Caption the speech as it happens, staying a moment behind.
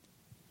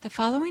The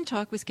following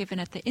talk was given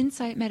at the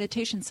Insight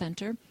Meditation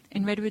Center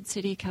in Redwood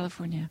City,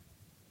 California.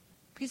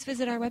 Please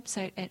visit our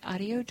website at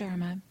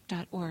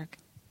audiodharma.org.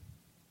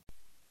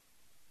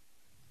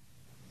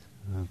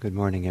 Good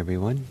morning,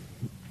 everyone.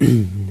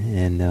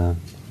 And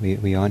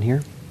we on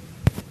here?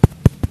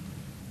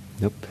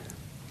 Nope.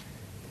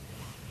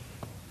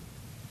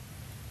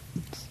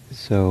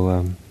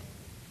 So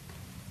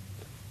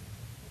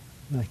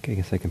I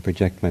guess I can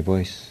project my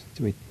voice.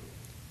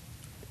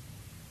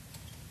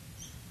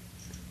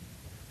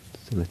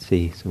 So let's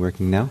see. Is it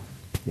working now?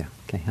 Yeah.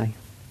 Okay. Hi.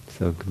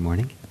 So good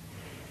morning.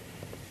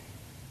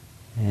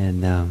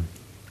 And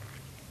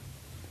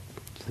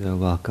so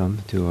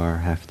welcome to our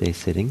half-day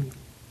sitting.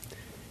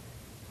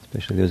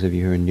 Especially those of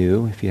you who are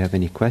new. If you have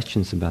any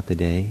questions about the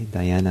day,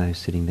 Diana, who's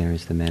sitting there,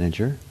 is the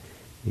manager.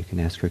 You can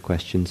ask her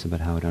questions about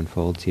how it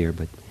unfolds here.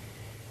 But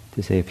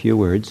to say a few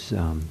words,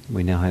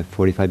 we now have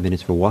 45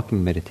 minutes for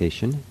walking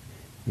meditation.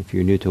 If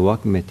you're new to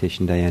walking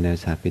meditation, Diana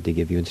is happy to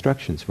give you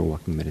instructions for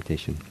walking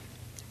meditation.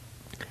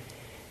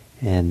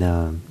 And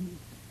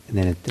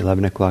then at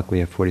 11 o'clock we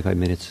have 45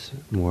 minutes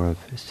more of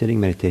sitting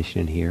meditation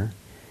in here.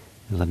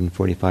 At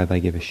 11:45 I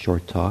give a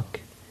short talk.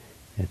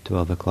 At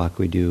 12 o'clock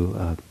we do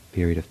a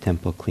period of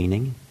temple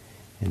cleaning.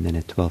 And then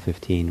at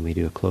 12:15 we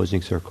do a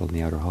closing circle in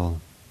the outer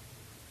hall.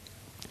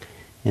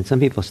 And some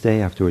people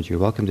stay afterwards. You're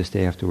welcome to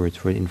stay afterwards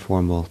for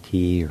informal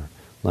tea or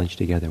lunch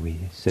together.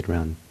 We sit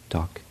around and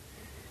talk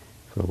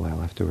for a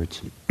while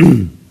afterwards.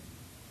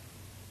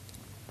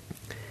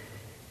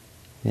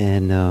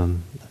 And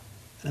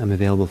I'm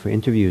available for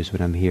interviews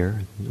when I'm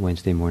here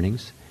Wednesday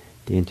mornings.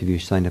 The interview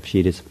sign-up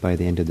sheet is by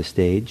the end of the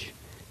stage.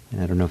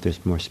 And I don't know if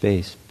there's more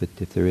space, but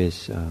if there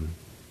is,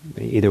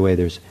 either way,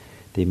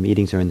 the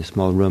meetings are in the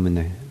small room in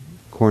the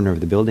corner of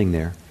the building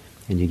there,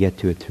 and you get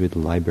to it through the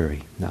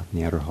library, not in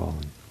the outer hall.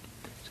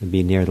 So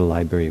be near the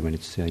library when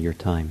it's your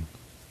time,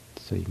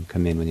 so you can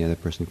come in when the other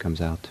person comes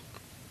out.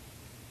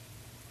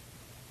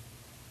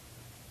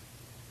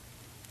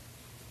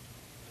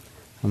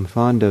 I'm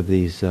fond of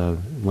these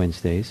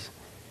Wednesdays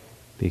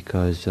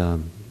because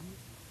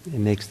it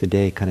makes the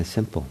day kind of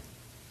simple.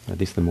 At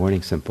least the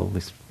morning simple.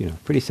 It's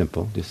pretty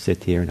simple. Just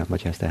sit here, not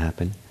much has to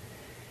happen.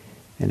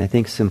 And I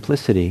think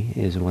simplicity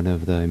is one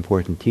of the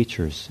important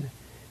teachers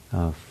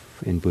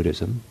in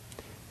Buddhism,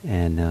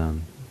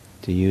 and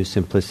to use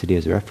simplicity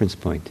as a reference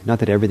point. Not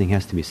that everything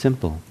has to be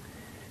simple,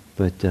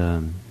 but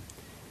the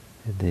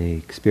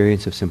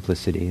experience of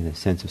simplicity, the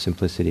sense of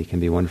simplicity can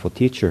be a wonderful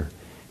teacher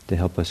to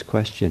help us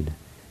question,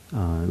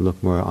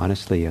 look more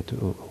honestly at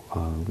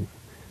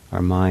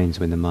our minds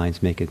when the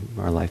minds make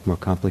our life more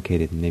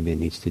complicated than maybe it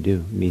needs to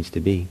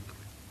be.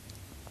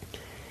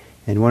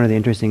 And one of the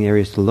interesting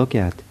areas to look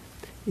at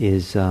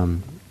is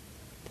the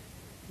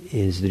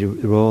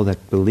role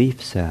that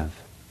beliefs have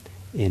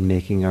in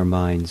making our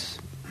minds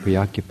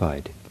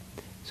preoccupied.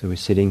 So we're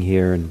sitting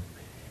here, and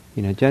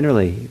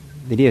generally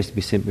the idea is to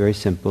be very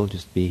simple.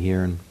 Just be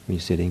here, and when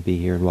you're sitting, be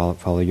here and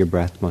follow your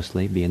breath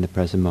mostly. Be in the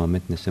present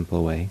moment in a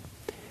simple way.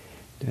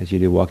 As you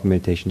do walking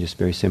meditation, just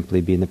very simply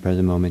be in the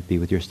present moment. Be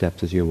with your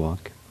steps as you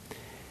walk.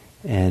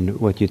 And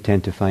what you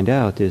tend to find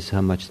out is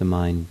how much the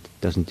mind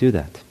doesn't do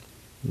that.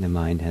 And the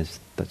mind has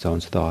its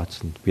own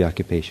thoughts and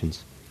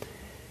preoccupations.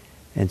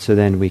 And so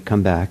then we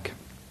come back.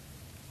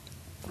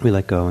 We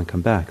let go and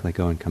come back. Let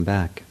go and come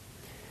back.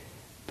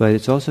 But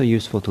it's also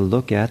useful to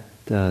look at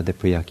the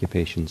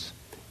preoccupations.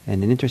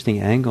 And an interesting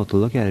angle to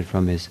look at it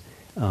from is,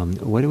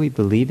 what are we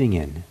believing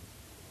in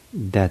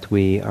that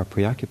we are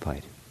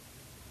preoccupied?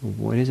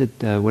 What is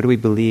it? What do we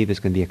believe is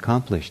going to be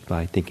accomplished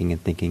by thinking,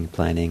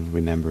 planning,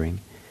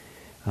 remembering?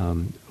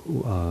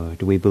 Do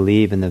we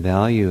believe in the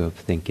value of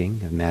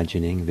thinking,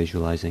 imagining,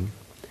 visualizing?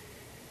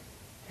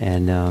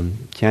 And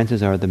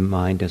chances are the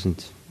mind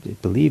it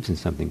believes in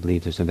something,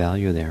 believes there's a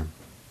value there.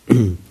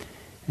 And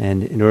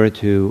in order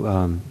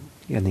to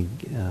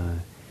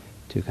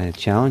kind of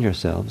challenge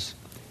ourselves,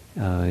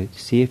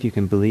 see if you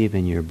can believe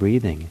in your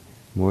breathing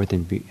more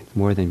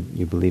than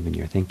you believe in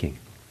your thinking.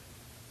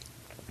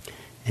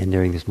 And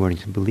during this morning,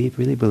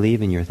 really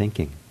believe in your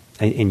thinking,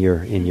 really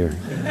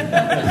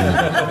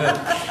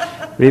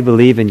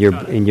believe in your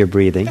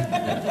breathing.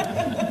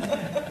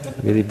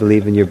 Really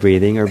believe in your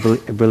breathing, or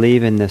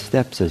believe in the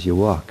steps as you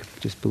walk.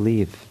 Just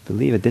believe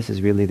that this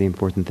is really the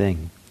important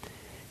thing,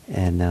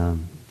 and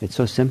it's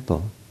so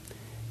simple.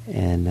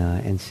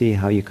 And see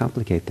how you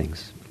complicate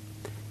things.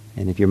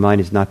 And if your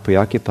mind is not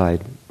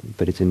preoccupied,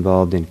 but it's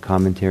involved in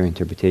commentary,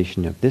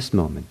 interpretation of this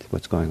moment,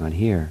 what's going on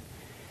here,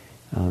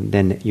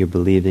 then you're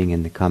believing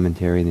in the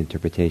commentary, the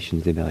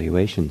interpretations, the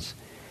evaluations.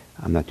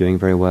 I'm not doing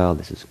very well,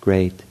 this is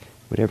great,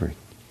 whatever.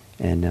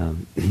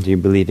 And you're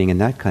believing in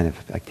that kind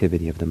of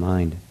activity of the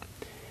mind.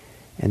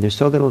 And there's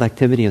so little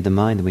activity of the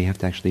mind that we have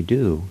to actually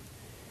do.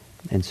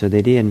 And so the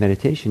idea in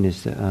meditation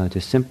is to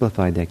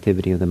simplify the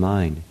activity of the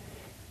mind,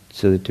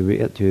 so that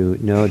to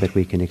know that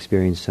we can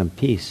experience some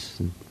peace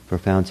and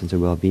profound sense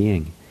of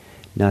well-being,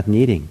 not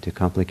needing to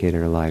complicate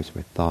our lives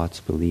with thoughts,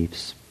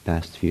 beliefs,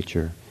 past,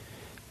 future,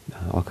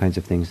 all kinds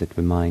of things that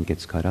the mind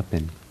gets caught up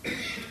in.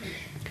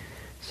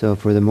 So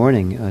for the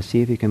morning,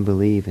 see if you can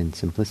believe in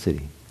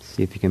simplicity.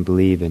 See if you can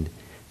believe in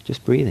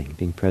just breathing,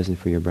 being present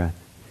for your breath.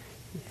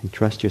 And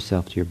trust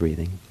yourself to your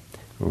breathing.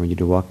 Or when you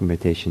do walking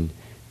meditation,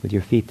 with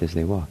your feet as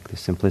they walk, the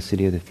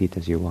simplicity of the feet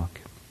as you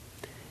walk.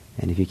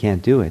 And if you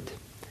can't do it,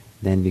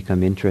 then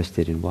become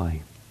interested in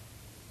why.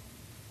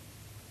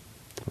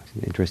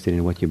 Interested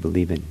in what you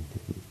believe in.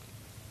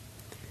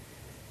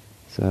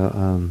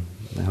 So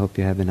I hope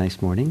you have a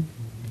nice morning,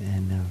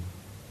 and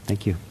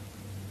thank you.